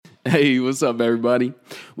Hey, what's up, everybody?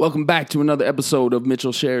 Welcome back to another episode of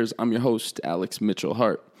Mitchell Shares. I'm your host, Alex Mitchell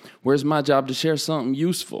Hart. Where's my job to share something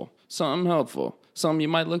useful, something helpful, something you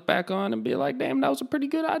might look back on and be like, damn, that was a pretty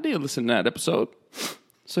good idea. Listen to that episode.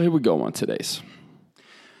 So here we go on today's.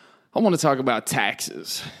 I want to talk about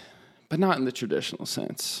taxes, but not in the traditional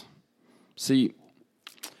sense. See,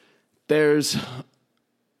 there's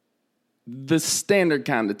the standard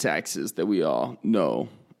kind of taxes that we all know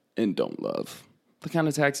and don't love. The kind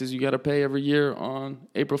of taxes you got to pay every year on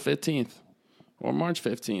April 15th or March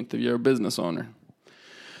 15th if you're a business owner.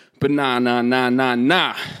 But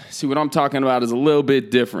nah. See, what I'm talking about is a little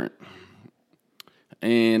bit different.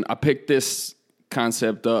 And I picked this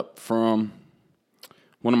concept up from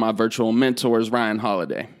one of my virtual mentors, Ryan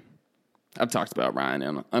Holiday. I've talked about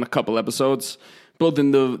Ryan on a couple episodes, both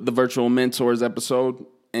in the virtual mentors episode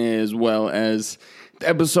as well as the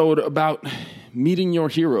episode about meeting your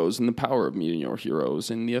heroes and the power of meeting your heroes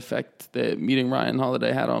and the effect that meeting Ryan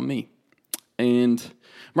Holiday had on me. And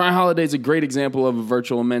Ryan Holiday is a great example of a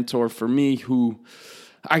virtual mentor for me who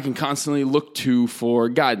I can constantly look to for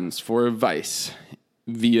guidance, for advice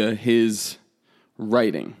via his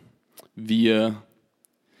writing, via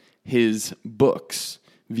his books,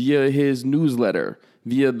 via his newsletter,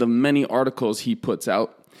 via the many articles he puts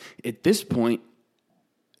out. At this point,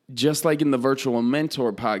 just like in the virtual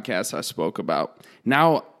mentor podcast I spoke about,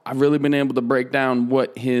 now I've really been able to break down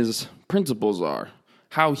what his principles are,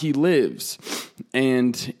 how he lives.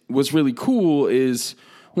 And what's really cool is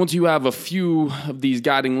once you have a few of these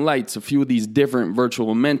guiding lights, a few of these different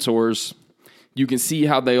virtual mentors, you can see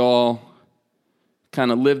how they all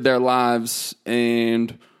kind of live their lives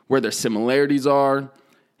and where their similarities are,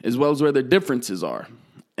 as well as where their differences are.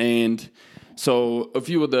 And so a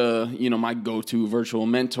few of the, my go-to virtual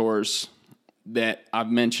mentors that I've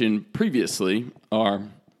mentioned previously are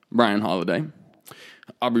Ryan Holiday,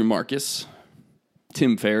 Aubrey Marcus,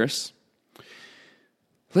 Tim Ferriss.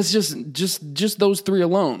 Let's just those three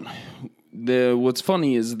alone. What's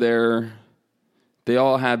funny is they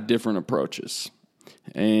all have different approaches.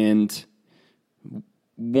 And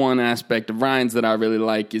one aspect of Ryan's that I really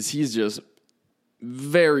like is he's just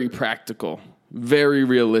very practical, very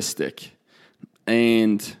realistic.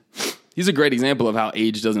 And he's a great example of how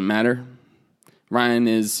age doesn't matter. Ryan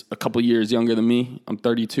is a couple years younger than me. I'm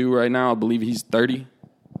 32 right now. I believe he's 30.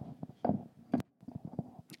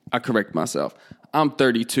 I correct myself. I'm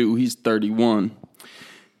 32. He's 31.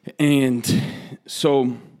 And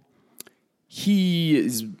so he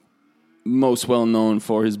is most well known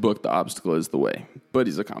for his book, The Obstacle is the Way. But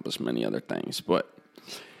he's accomplished many other things. But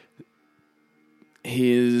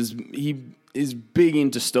he is big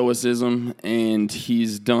into stoicism, and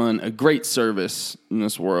he's done a great service in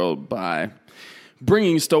this world by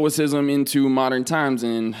bringing stoicism into modern times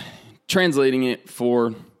and translating it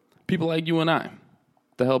for people like you and I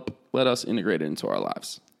to help let us integrate it into our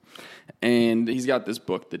lives. And he's got this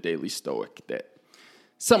book, The Daily Stoic, that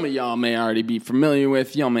some of y'all may already be familiar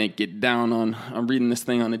with. Y'all may get down on reading this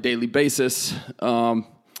thing on a daily basis.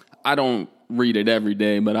 I don't read it every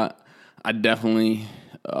day, but I definitely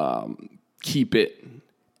keep it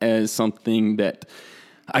as something that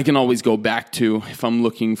I can always go back to if I'm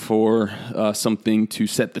looking for something to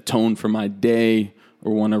set the tone for my day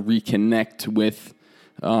or want to reconnect with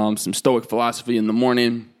some Stoic philosophy in the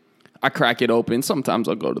morning. I crack it open. Sometimes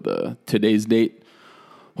I'll go to today's date,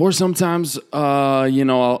 or sometimes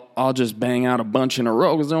I'll just bang out a bunch in a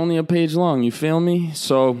row because they're only a page long. You feel me?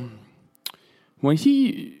 So when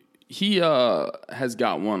he has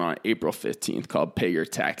got one on April 15th called Pay Your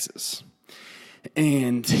Taxes.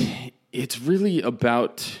 And it's really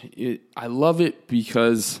about it. I love it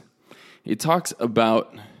because it talks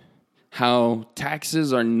about how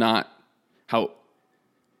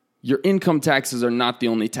your income taxes are not the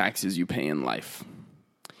only taxes you pay in life.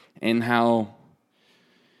 And how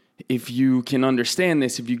if you can understand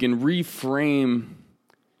this, if you can reframe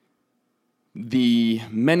the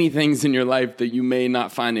many things in your life that you may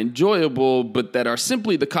not find enjoyable, but that are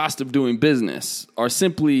simply the cost of doing business, are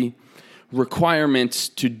simply requirements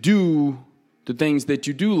to do the things that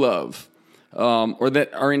you do love, or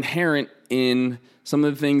that are inherent in some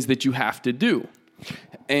of the things that you have to do.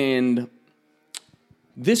 And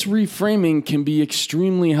this reframing can be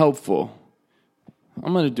extremely helpful.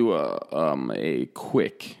 I'm going to do a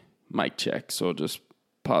quick mic check, so just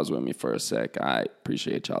pause with me for a sec. I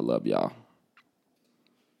appreciate y'all. Love y'all.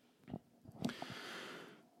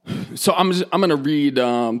 So I'm going to read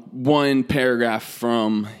one paragraph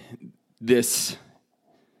from this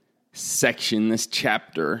section, this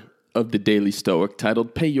chapter of the Daily Stoic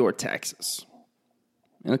titled Pay Your Taxes.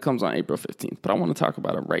 And it comes on April 15th, but I want to talk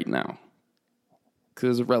about it right now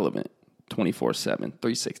because it's relevant 24/7,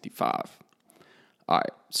 365. All right,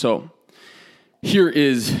 so here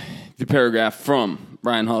is the paragraph from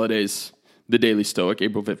Ryan Holiday's The Daily Stoic,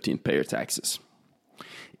 April 15th, Pay Your Taxes.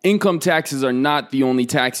 Income taxes are not the only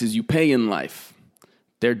taxes you pay in life.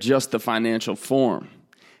 They're just the financial form.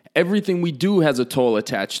 Everything we do has a toll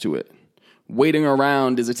attached to it. Waiting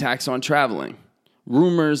around is a tax on traveling.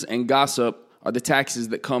 Rumors and gossip are the taxes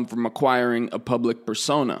that come from acquiring a public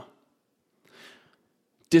persona.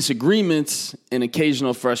 Disagreements and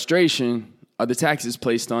occasional frustration are the taxes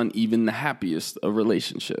placed on even the happiest of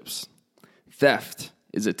relationships. Theft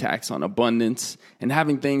is a tax on abundance and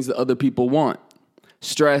having things that other people want.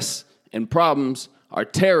 Stress and problems are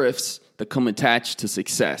tariffs that come attached to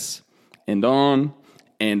success. And on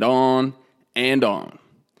and on and on.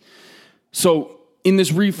 So in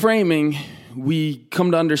this reframing, we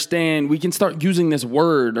come to understand we can start using this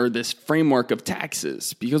word or this framework of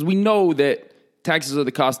taxes because we know that taxes are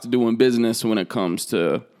the cost of doing business when it comes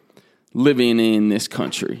to living in this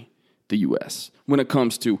country, the U.S., when it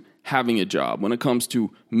comes to having a job, when it comes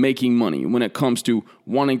to making money, when it comes to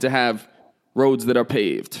wanting to have roads that are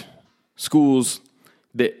paved, schools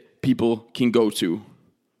that people can go to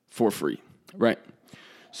for free, right?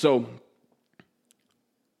 So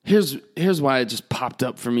here's why it just popped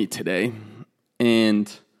up for me today,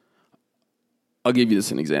 and I'll give you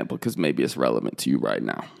this an example because maybe it's relevant to you right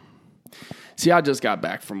now. See, I just got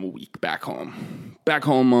back from a week back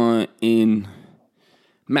home in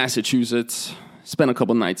Massachusetts. Spent a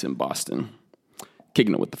couple nights in Boston,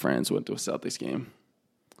 kicking it with the friends. Went to a Celtics game.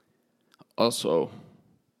 Also,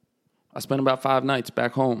 I spent about 5 nights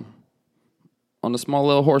back home on the small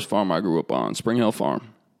little horse farm I grew up on, Spring Hill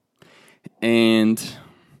Farm. And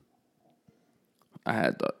I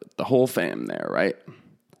had the whole fam there, right?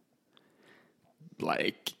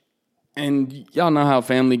 And y'all know how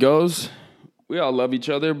family goes. We all love each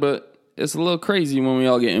other, but it's a little crazy when we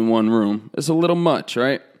all get in one room. It's a little much,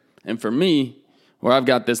 right? And for me, where I've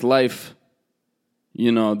got this life,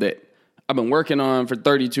 that I've been working on for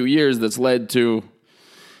 32 years that's led to,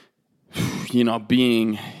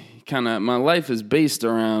 being my life is based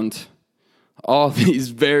around all these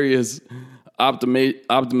various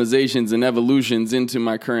optimizations and evolutions into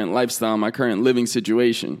my current lifestyle, my current living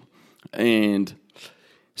situation. And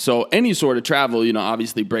so any sort of travel,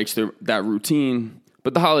 obviously breaks that routine.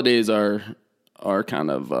 But the holidays are kind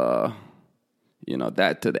of,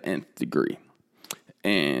 that to the nth degree.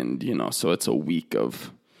 And, so it's a week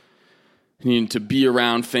of needing to be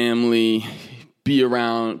around family, be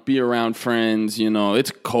around friends.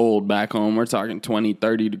 It's cold back home. We're talking 20,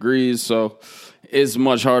 30 degrees. So it's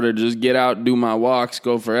much harder to just get out, do my walks,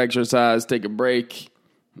 go for exercise, take a break.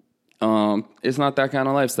 It's not that kind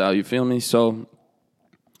of lifestyle. You feel me? So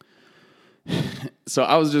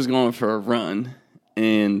I was just going for a run,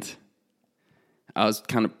 and I was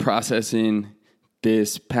kind of processing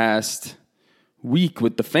this past week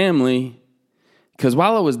with the family, because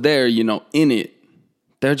while I was there, in it,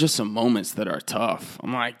 there are just some moments that are tough.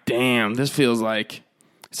 I'm like, damn, this feels like,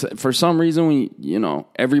 for some reason,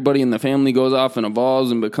 everybody in the family goes off and evolves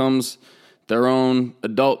and becomes their own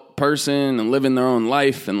adult person and living their own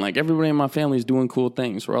life, and everybody in my family is doing cool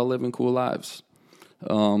things. We're all living cool lives.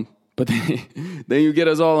 But then you get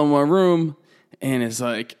us all in one room, and it's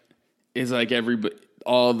like everybody,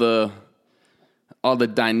 all the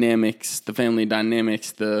dynamics, the family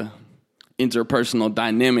dynamics, the interpersonal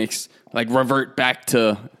dynamics, revert back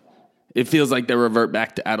to. It feels like they revert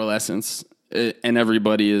back to adolescence, and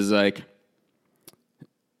everybody is like.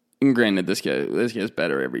 And granted, this gets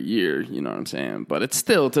better every year. You know what I'm saying? But it's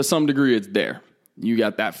still, to some degree, it's there. You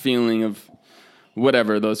got that feeling of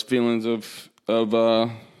whatever, those feelings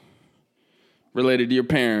of related to your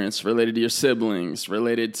parents, related to your siblings,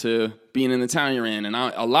 related to being in the town you're in. And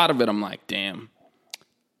a lot of it, I'm like, damn,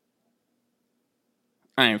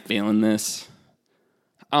 I ain't feeling this.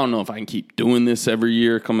 I don't know if I can keep doing this every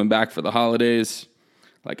year, coming back for the holidays.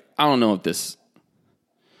 I don't know if this,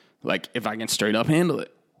 if I can straight up handle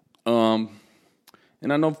it. And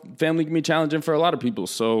I know family can be challenging for a lot of people,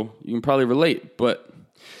 so you can probably relate. But,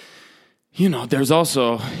 there's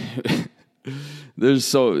also... There's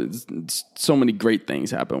so many great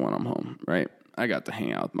things happen when I'm home, right? I got to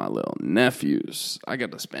hang out with my little nephews. I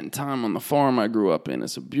got to spend time on the farm I grew up in.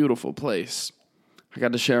 It's a beautiful place. I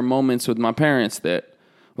got to share moments with my parents that,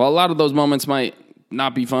 while a lot of those moments might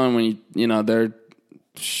not be fun when they're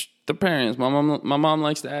the parents. My mom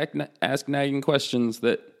likes to ask nagging questions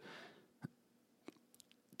that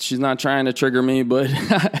she's not trying to trigger me, but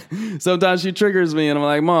sometimes she triggers me, and I'm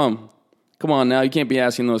like, Mom, come on now, you can't be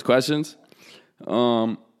asking those questions.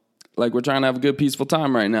 We're trying to have a good, peaceful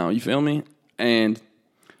time right now. You feel me? And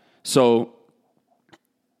So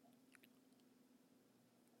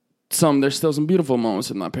there's still some beautiful moments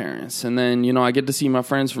with my parents. And then, you know, I get to see my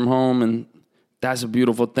friends from home, and that's a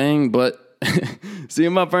beautiful thing. But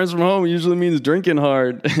seeing my friends from home usually means drinking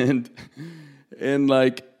hard. And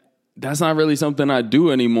like, that's not really something I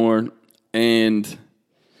do anymore. And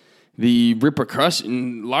the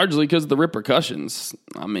repercussion, largely because of the repercussions.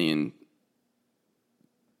 I mean,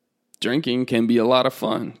 drinking can be a lot of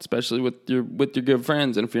fun, especially with your good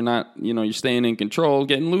friends. And if you're not, you know, you're staying in control,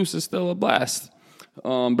 getting loose is still a blast.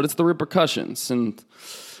 But it's the repercussions. And,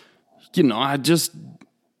 you know, I just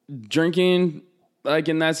drinking, like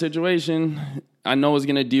in that situation, I know it's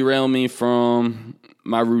going to derail me from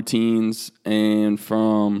my routines and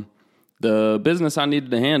from the business I needed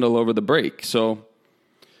to handle over the break. So,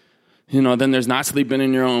 you know, then there's not sleeping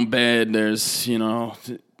in your own bed. There's, you know,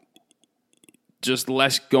 just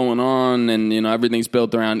less going on, and, you know, everything's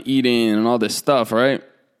built around eating and all this stuff, right?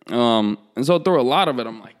 And so through a lot of it,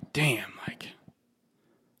 I'm like, damn, like,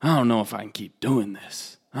 I don't know if I can keep doing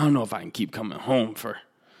this. I don't know if I can keep coming home for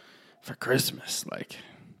Christmas. Like,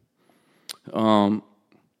 but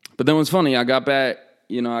then what's funny, get back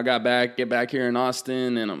here in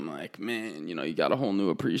Austin, and I'm like, man, you know, you got a whole new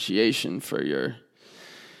appreciation for your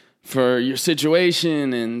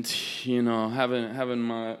situation, and, you know, having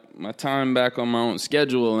my time back on my own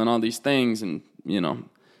schedule and all these things, and, you know,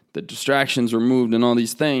 the distractions removed and all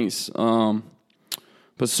these things. But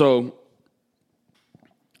so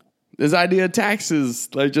this idea of taxes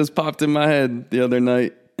like just popped in my head the other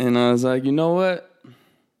night, and I was like, you know what?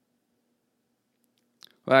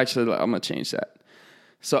 Well, actually, I'm going to change that.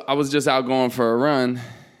 So I was just out going for a run,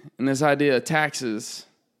 and this idea of taxes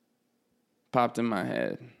popped in my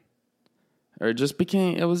head. Or it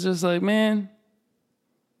was just like, man,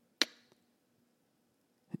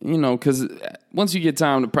 you know, because once you get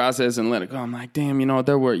time to process and let it go, I'm like, damn, you know,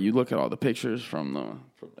 you look at all the pictures from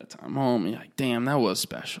that time home, and you're like, damn, that was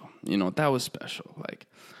special. You know, that was special. Like,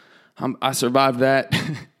 I survived that.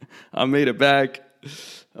 I made it back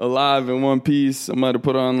alive in one piece. I might have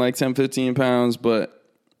put on like 10, 15 pounds, but,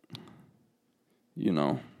 you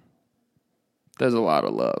know, there's a lot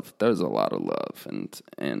of love. And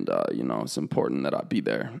you know, it's important that I be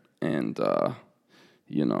there. And,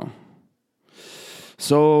 you know,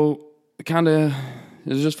 so it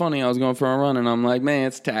was just funny. I was going for a run, and I'm like, man,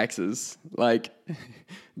 it's taxes. Like,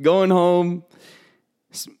 going home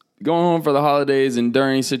for the holidays and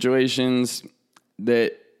during situations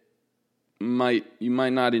that you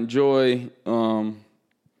might not enjoy,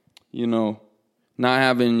 you know, not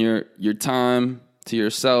having your time to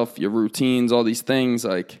yourself, your routines, all these things,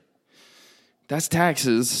 like, that's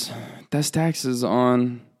taxes. That's taxes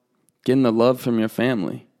on getting the love from your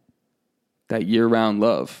family, that year-round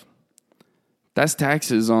love. That's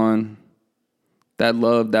taxes on that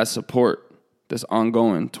love, that support, that's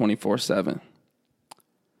ongoing 24/7.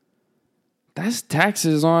 That's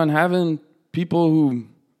taxes on having people who've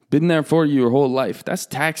been there for you your whole life. That's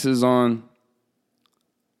taxes on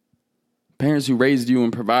parents who raised you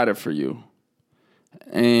and provided for you.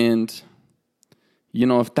 And, you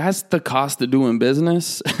know, if that's the cost of doing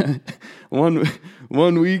business,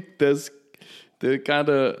 one week that's to kind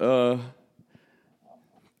of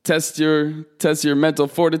test your mental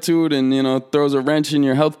fortitude and, you know, throws a wrench in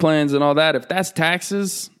your health plans and all that. If that's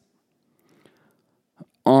taxes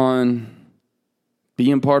on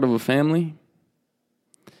being part of a family,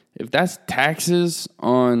 if that's taxes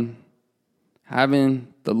on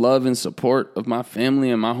having the love and support of my family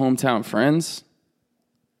and my hometown friends,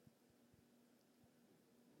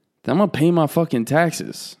 then I'm going to pay my fucking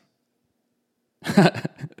taxes.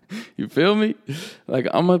 You feel me? Like,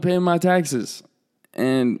 I'm going to pay my taxes.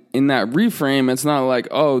 And in that reframe, it's not like,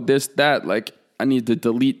 oh, this, that, like, I need to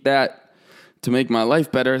delete that to make my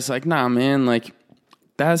life better. It's like, nah, man, like,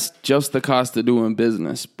 that's just the cost of doing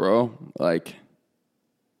business, bro. Like,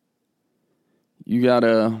 you got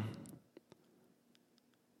to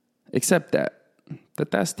accept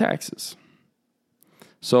that's taxes.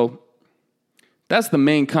 So that's the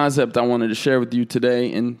main concept I wanted to share with you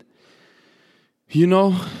today. And, you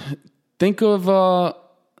know, think of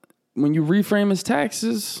when you reframe as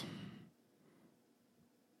taxes,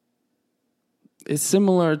 it's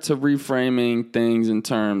similar to reframing things in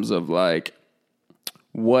terms of like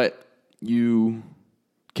what you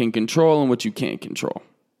can control and what you can't control.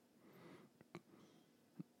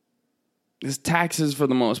 It's taxes for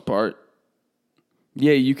the most part.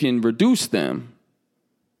 Yeah, you can reduce them.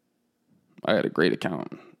 I had a great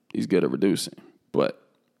accountant. He's good at reducing. But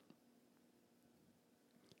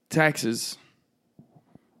taxes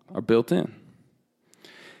are built in.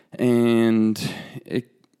 And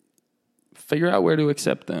figure out where to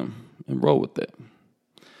accept them and roll with it.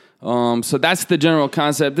 So that's the general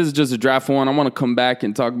concept. This is just a draft one. I want to come back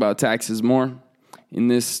and talk about taxes more in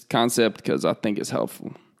this concept because I think it's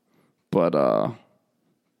helpful. But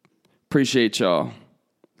appreciate y'all.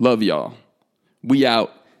 Love y'all. We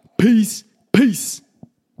out. Peace. Peace.